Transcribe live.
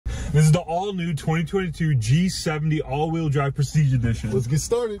This is the all-new 2022 G70 all-wheel drive Prestige Edition. Let's get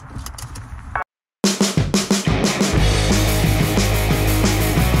started.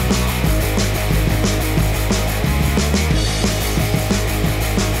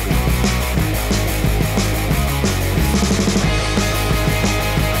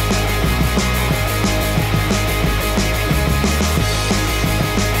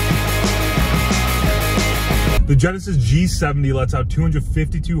 The Genesis G70 lets out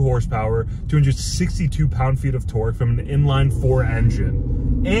 252 horsepower, 262 pound-feet of torque from an inline-4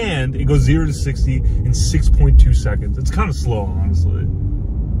 engine. And it goes 0 to 60 in 6.2 seconds. It's kind of slow, honestly.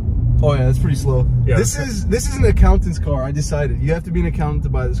 Oh yeah, that's pretty slow. Yeah, this is an accountant's car. I decided. You have to be an accountant to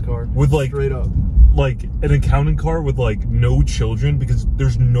buy this car. With like straight up. Like an accountant car with like no children because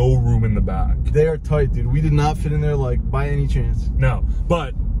there's no room in the back. They are tight, dude. We did not fit in there like by any chance. No,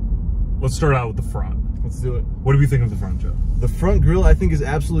 but let's start out with the front. Let's do it. What do we think of the front, Joe? The front grille, I think, is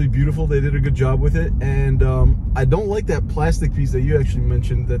absolutely beautiful. They did a good job with it. And I don't like that plastic piece that you actually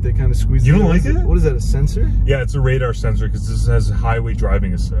mentioned that they kind of squeezed. You don't like it? What is that, a sensor? Yeah, it's a radar sensor because this has highway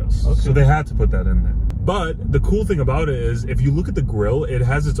driving assist. Okay. So they had to put that in there. But the cool thing about it is if you look at the grille, it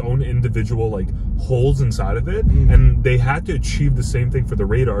has its own individual like holes inside of it. And they had to achieve the same thing for the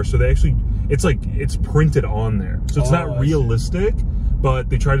radar. So they actually, it's printed on there. So it's not realistic.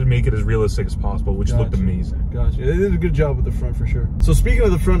 But they tried to make it as realistic as possible, which looked amazing. Gotcha. They did a good job with the front for sure. So speaking of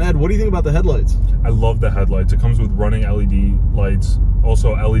the front, Ed, what do you think about the headlights? I love the headlights. It comes with running LED lights,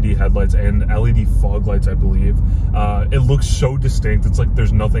 also LED headlights and LED fog lights, I believe. It looks so distinct. It's like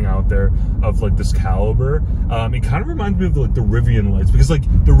there's nothing out there of like this caliber. It kind of reminds me of like the Rivian lights because like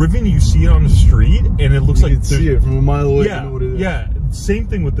the Rivian, you see it on the street and it looks like you can see it from a mile away. Yeah, you know what it is. Yeah. Same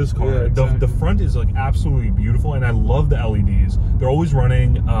thing with this car. Yeah, exactly. The front is like absolutely beautiful, and I love the LEDs. They're always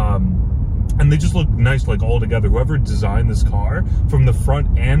running, and they just look nice like all together. Whoever designed this car from the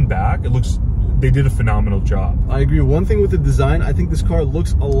front and back, they did a phenomenal job. I agree. One thing with the design, I think this car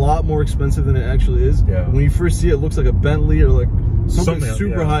looks a lot more expensive than it actually is. Yeah. When you first see it, it looks like a Bentley or like something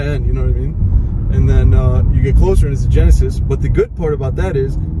super high end, you know what I mean? And then you get closer and it's a Genesis. But the good part about that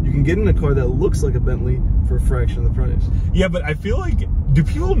is you can get in a car that looks like a Bentley for a fraction of the price. Yeah, but I feel like, do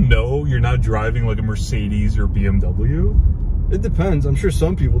people know you're not driving like a Mercedes or BMW? It depends. I'm sure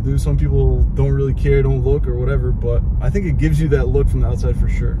some people do. Some people don't really care, don't look or whatever, but I think it gives you that look from the outside for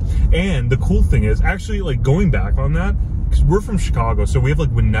sure. And the cool thing is, actually, like going back on that, because we're from Chicago, so we have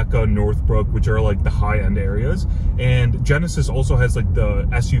like Winnetka, Northbrook, which are like the high-end areas, and Genesis also has like the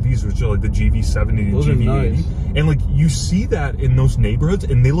SUVs, which are like the GV70 and GV80. Nice. And like you see that in those neighborhoods,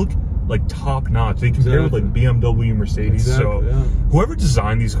 and they look like top-notch. They compare with like BMW, Mercedes. So whoever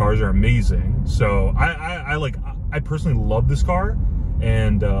designed these cars are amazing. So I personally love this car,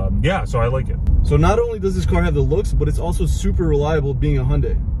 and yeah, so I like it. So not only does this car have the looks, but it's also super reliable being a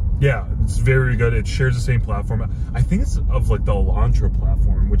Hyundai. Yeah, it's very good. It shares the same platform. I think it's of like the Elantra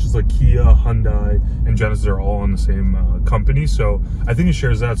platform, which is like Kia, Hyundai, and Genesis are all on the same company. So I think it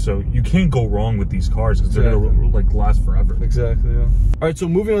shares that. So you can't go wrong with these cars because they're gonna like last forever. Exactly. Yeah. All right. So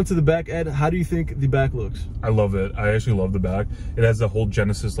moving on to the back, Ed, how do you think the back looks? I love it. I actually love the back. It has the whole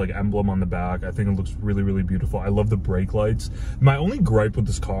Genesis like emblem on the back. I think it looks really, really beautiful. I love the brake lights. My only gripe with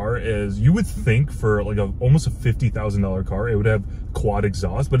this car is you would think for like almost a $50,000 car, it would have quad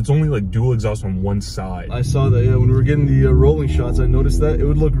exhaust, but it's only like dual exhaust on one side. I saw that, yeah. When we were getting the rolling shots, I noticed that. It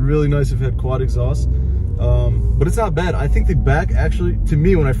would look really nice if it had quad exhaust. But it's not bad. I think the back actually, to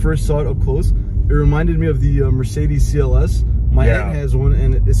me, when I first saw it up close, it reminded me of the Mercedes CLS. My aunt has one,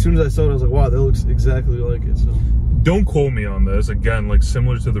 and as soon as I saw it, I was like, wow, that looks exactly like it. So don't quote me on this. Again, like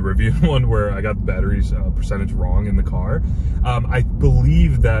similar to the Rivian one where I got the batteries percentage wrong in the car. I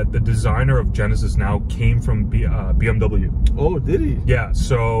believe that the designer of Genesis now came from BMW. Oh, did he? Yeah,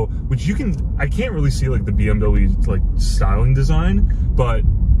 so, which I can't really see like the BMW like styling design, but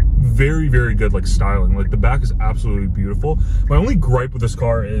very, very good like styling. Like the back is absolutely beautiful. My only gripe with this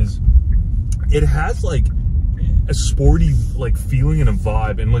car is it has like a sporty like feeling and a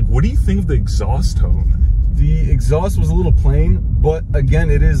vibe. And like, what do you think of the exhaust tone? The exhaust was a little plain, but again,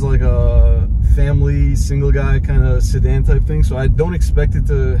 it is like a family single guy kind of sedan type thing, so I don't expect it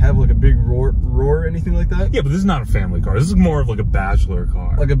to have like a big roar or anything like that. Yeah, but this is not a family car. This is more of like a bachelor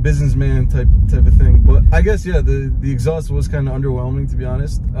car, like a businessman type of thing. But I guess yeah, the exhaust was kind of underwhelming, to be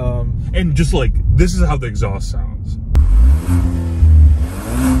honest. And just like this is how the exhaust sounds.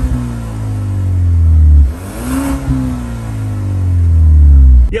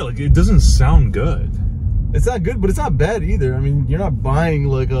 Yeah, like it doesn't sound good. It's not good, but it's not bad either. I mean, you're not buying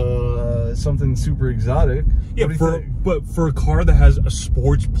like a something super exotic. Yeah, but for a car that has a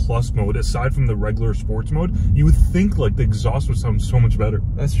sports plus mode, aside from the regular sports mode, you would think like the exhaust would sound so much better.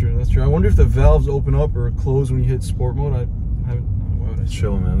 That's true. That's true. I wonder if the valves open up or close when you hit sport mode. I haven't. Why would I say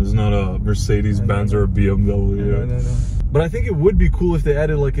Chill, man. This is not a Mercedes-Benz or a BMW. I know. But I think it would be cool if they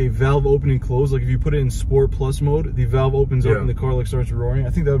added like a valve open and close. Like if you put it in Sport Plus mode, the valve opens up and the car like starts roaring. I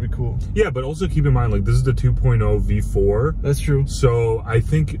think that would be cool. Yeah, but also keep in mind, like this is the 2.0 V4. That's true. So I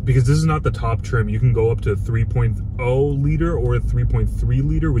think because this is not the top trim, you can go up to 3.0 liter or 3.3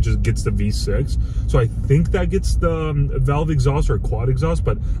 liter, which gets the V6. So I think that gets the valve exhaust or quad exhaust,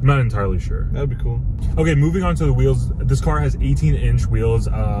 but I'm not entirely sure. That'd be cool. Okay, moving on to the wheels. This car has 18-inch wheels,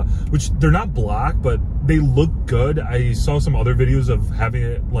 which they're not black, but they look good. I saw some other videos of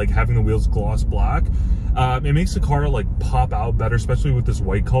having the wheels gloss black. It makes the car like pop out better, especially with this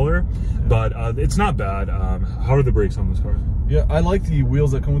white color. But it's not bad. How are the brakes on this car? Yeah, I like the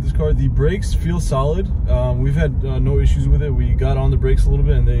wheels that come with this car. The brakes feel solid. We've had no issues with it. We got on the brakes a little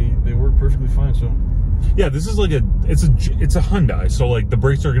bit and they work perfectly fine. So yeah, this is like it's a Hyundai, so like the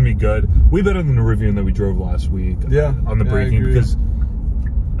brakes are gonna be good. Way better than the Rivian that we drove last week. Yeah, on the braking, because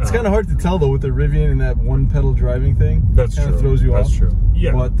it's kind of hard to tell though with the Rivian and that one pedal driving thing. That's true. Throws you off. That's true.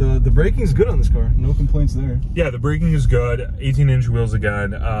 Yeah, but the braking is good on this car. No complaints there. Yeah, the braking is good. 18-inch wheels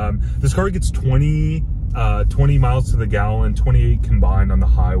again. This car gets 20 miles to the gallon, 28 combined on the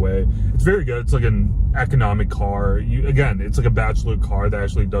highway. It's very good. It's like an economic car. Again, it's like a bachelor car that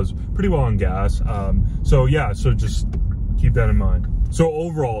actually does pretty well on gas. So yeah, so just keep that in mind. So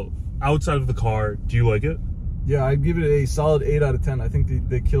overall, outside of the car, do you like it? Yeah, I'd give it a solid 8 out of 10. I think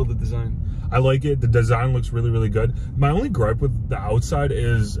they killed the design. I like it. The design looks really, really good. My only gripe with the outside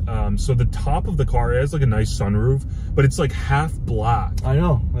is, so the top of the car has like a nice sunroof, but it's like half black. I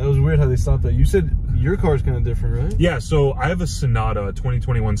know. That was weird how they stopped that. You said your car is kind of different, right? Yeah, so I have a Sonata, a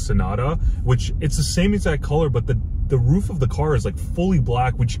 2021 Sonata, which it's the same exact color, but the roof of the car is like fully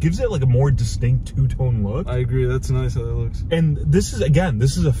black, which gives it like a more distinct two-tone look. I agree. That's nice how that looks. And this is, again,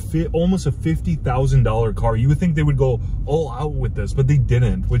 this is almost a $50,000 car. You would think they would go all out with this, but they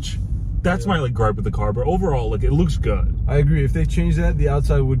didn't, which that's my like gripe with the car. But overall, like, it looks good. I agree. If they change that, the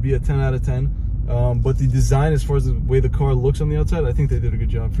outside would be a 10 out of 10. But the design, as far as the way the car looks on the outside, I think they did a good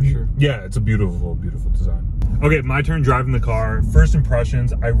job for sure. Yeah, it's a beautiful, beautiful design. Okay, my turn driving the car. First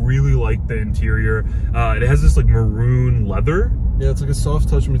impressions, I really like the interior. It has this like maroon leather. Yeah, it's like a soft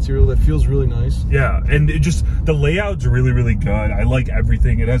touch material that feels really nice. Yeah, and it just, the layout's really, really good. I like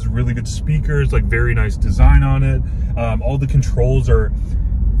everything. It has really good speakers, like very nice design on it. All the controls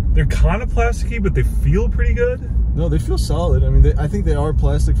they're kind of plasticky, but they feel pretty good. No, they feel solid. I mean, I think they are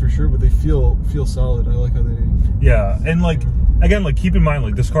plastic for sure, but they feel solid. I like how they do. Yeah, and like, again, like keep in mind,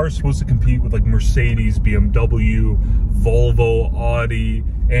 like this car is supposed to compete with like Mercedes, BMW, Volvo, Audi,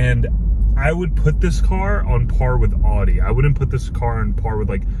 and I would put this car on par with Audi. I wouldn't put this car on par with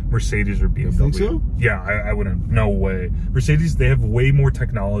like Mercedes or BMW. You think so? Yeah, I wouldn't. No way. Mercedes, they have way more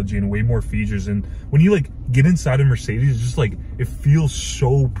technology and way more features. And when you like get inside a Mercedes, it's just like, it feels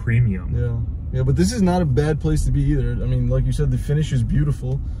so premium. Yeah. Yeah, but this is not a bad place to be either. I mean, like you said, the finish is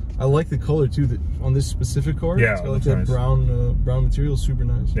beautiful. I like the color too on this specific car. Yeah, it's got like that nice. brown material, super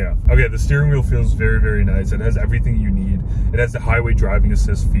nice. Yeah. Okay, the steering wheel feels very, very nice. It has everything you need. It has the highway driving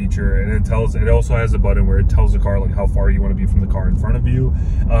assist feature, and it also has a button where it tells the car like how far you want to be from the car in front of you.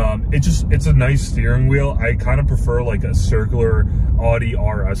 It's a nice steering wheel. I kind of prefer like a circular Audi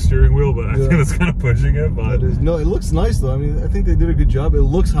RS steering wheel, but I think that's kind of pushing it. But no, it looks nice though. I mean, I think they did a good job. It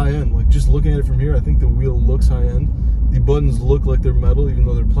looks high end. Like just looking at it from here, I think the wheel looks high end. The buttons look like they're metal, even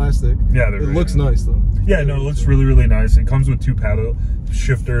though they're plastic. Yeah, it looks nice though. Yeah, no, it looks really, really nice. It comes with 2 paddle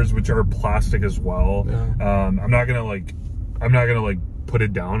shifters, which are plastic as well. Yeah. I'm not gonna put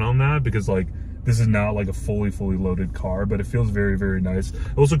it down on that because like this is not like a fully loaded car, but it feels very, very nice.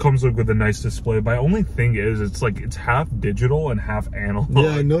 It also comes with a nice display. My only thing is it's half digital and half analog.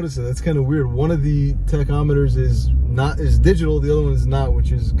 Yeah, I noticed that. That's kind of weird. One of the tachometers is digital, the other one is not,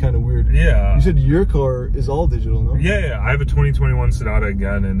 which is kind of weird. Yeah. You said your car is all digital, no? Yeah. I have a 2021 Sonata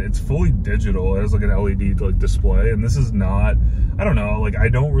again, and it's fully digital. It has like an LED like display, and this is not. I don't know. Like I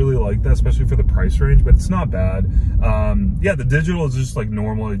don't really like that, especially for the price range, but it's not bad. Yeah, the digital is just like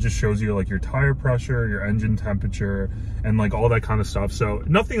normal. It just shows you like your tire pressure, your engine temperature, and like all that kind of stuff. So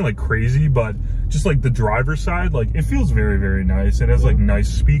nothing like crazy, but just like the driver's side, like it feels very, very nice. It has like nice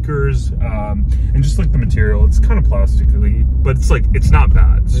speakers, and just like the material, it's kind of plasticky, but it's not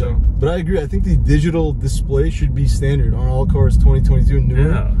bad. So yeah. But I agree. I think the digital display should be standard on all cars 2022 and newer.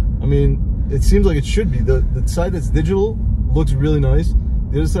 Yeah. I mean, it seems like it should be. The side that's digital looks really nice.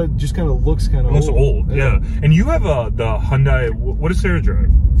 The other side just kind of looks kind of almost old. Yeah. And you have the Hyundai. What does Sarah drive?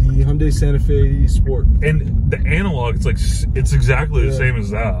 The Hyundai Santa Fe Sport. And the analog, it's exactly the same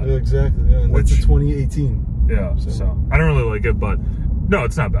as that. Yeah, exactly. Yeah, and that's a 2018. Yeah. So I don't really like it, but no,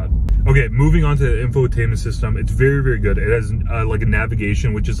 it's not bad. Okay, moving on to the infotainment system. It's very, very good. It has like a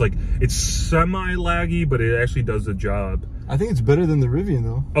navigation, which is like, it's semi-laggy, but it actually does the job. I think it's better than the Rivian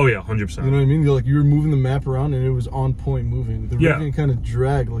though. Oh yeah, 100%. You know what I mean? You were moving the map around and it was on point moving. The Rivian kind of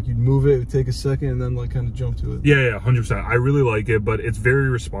dragged, like you'd move it would take a second and then like kind of jump to it. Yeah, 100%. I really like it, but it's very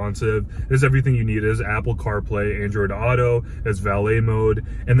responsive. It has everything you need. It has Apple CarPlay, Android Auto, it has valet mode,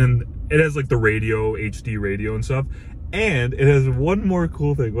 and then it has like the radio, HD radio and stuff. And it has one more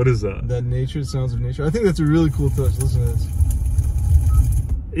cool thing. What is that? That nature, sounds of nature. I think that's a really cool touch. Listen to this.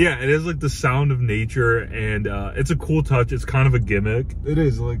 Yeah, it is like the sound of nature, and it's a cool touch. It's kind of a gimmick. It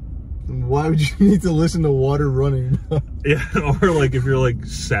is. Like, why would you need to listen to water running? Yeah, or like if you're like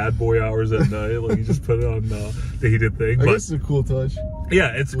sad boy hours at night, like you just put it on the heated thing. I guess it's a cool touch.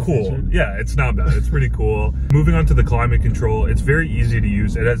 Yeah, it's cool. Yeah, it's not bad. It's pretty cool. Moving on to the climate control, it's very easy to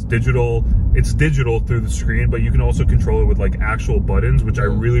use. It has digital. It's digital through the screen, but you can also control it with like actual buttons, which I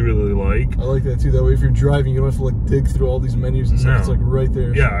really, really like. I like that too. That way, if you're driving, you don't have to like dig through all these menus and stuff. It's like right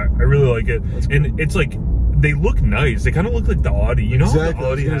there. Yeah, I really like it. And it's like, they look nice. They kind of look like the Audi. You know how the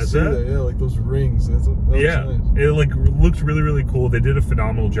Audi has that? Yeah, like those rings. That yeah, nice. It like looks really, really cool. They did a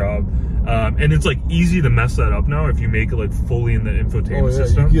phenomenal job. And it's like easy to mess that up now if you make it like fully in the infotainment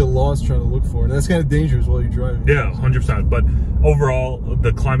system. You get lost trying to look for it. And that's kind of dangerous while you're driving. Yeah, 100%. But overall,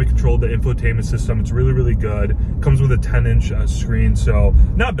 the climate control, the infotainment system, it's really, really good. Comes with a 10-inch screen, so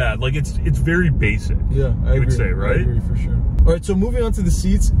not bad. Like it's very basic. Yeah, I would say, right? I agree for sure. All right, so moving on to the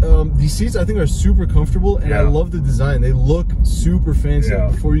seats. These seats I think are super comfortable, and I love the design. They look super fancy.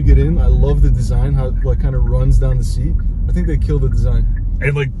 Like, before you get in, I love the design, how it like kind of runs down the seat. I think they killed the design.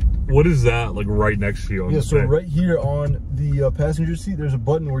 And like, what is that like right next to you? On so right here on the passenger seat, there's a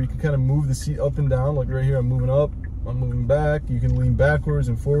button where you can kind of move the seat up and down. Like right here, I'm moving up, I'm moving back. You can lean backwards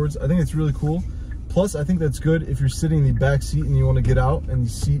and forwards. I think it's really cool. Plus, I think that's good if you're sitting in the back seat and you want to get out and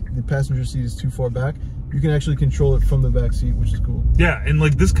the passenger seat is too far back. You can actually control it from the back seat, which is cool. Yeah, and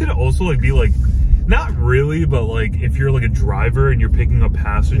like this could also like be like, not really, but like if you're like a driver and you're picking up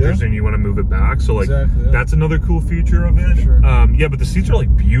passengers and you want to move it back, so like that's another cool feature of it. Sure. Yeah, but the seats are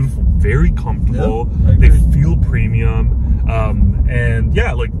like beautiful, very comfortable. They feel premium, and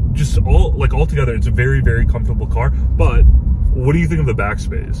yeah, like just all together, it's a very, very comfortable car. But what do you think of the back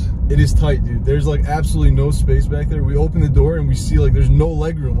space? It is tight, dude. There's like absolutely no space back there. We open the door and we see like there's no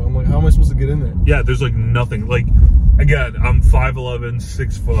leg room. I'm like, how am I supposed to get in there? Yeah, there's like nothing. Like, again, I'm 5'11",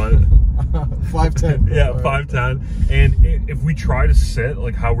 6 foot. 5'10". Yeah, 5'10". And if we try to sit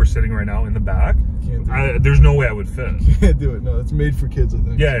like how we're sitting right now in the back, there's no way I would fit. Can't do it. No, it's made for kids, I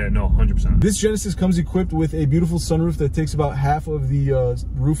think. Yeah, no, 100%. This Genesis comes equipped with a beautiful sunroof that takes about half of the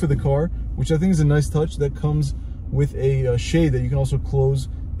roof of the car, which I think is a nice touch. That comes with a shade that you can also close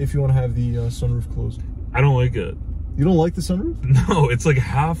if you want to have the sunroof closed. I don't like it. You don't like the sunroof? No, it's like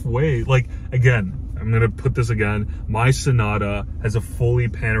halfway. Like, again, I'm going to put this again. My Sonata has a fully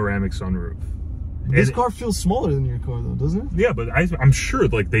panoramic sunroof. This car feels smaller than your car though, doesn't it? Yeah, but I'm sure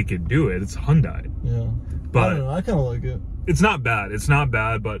like they could do it. It's Hyundai. Yeah. But I don't know, I kind of like it. It's not bad. It's not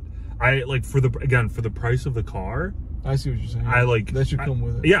bad, but I like for the price of the car. I see what you're saying. I like that should come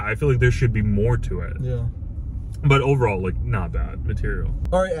with it. Yeah, I feel like there should be more to it. Yeah. But overall, like, not bad material.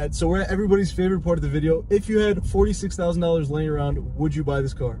 All right, Ed, so we're at everybody's favorite part of the video. If you had $46,000 laying around, would you buy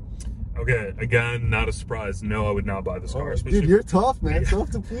this car? Okay, again, not a surprise. No, I would not buy this car. Dude, you're tough, man. Tough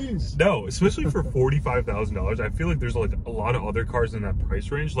to please. No, especially for $45,000. I feel like there's like a lot of other cars in that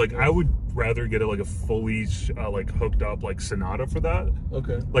price range. Like, I would rather get like a fully like hooked up like Sonata for that.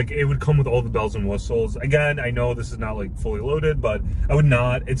 Okay. Like, it would come with all the bells and whistles. Again, I know this is not like fully loaded, but I would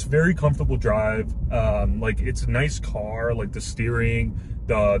not. It's very comfortable drive. Like, it's a nice car. Like the steering,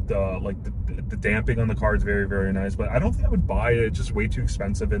 the damping on the car is very, very nice, but I don't think I would buy it. It's just way too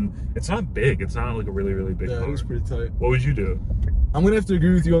expensive, and it's not big. It's not like a really, really big car. Yeah, it was pretty tight. What would you do? I'm gonna have to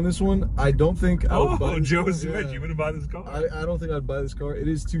agree with you on this one. I don't think I would buy this Joe car. Smith, you wouldn't buy this car? I don't think I'd buy this car. It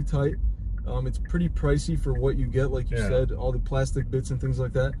is too tight. It's pretty pricey for what you get, like you said, all the plastic bits and things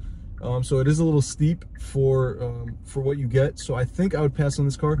like that. So it is a little steep for what you get. So I think I would pass on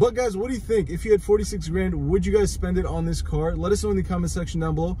this car. But guys, what do you think? If you had 46 grand, would you guys spend it on this car? Let us know in the comment section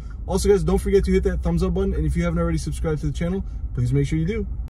down below. Also guys, don't forget to hit that thumbs up button. And if you haven't already subscribed to the channel, please make sure you do.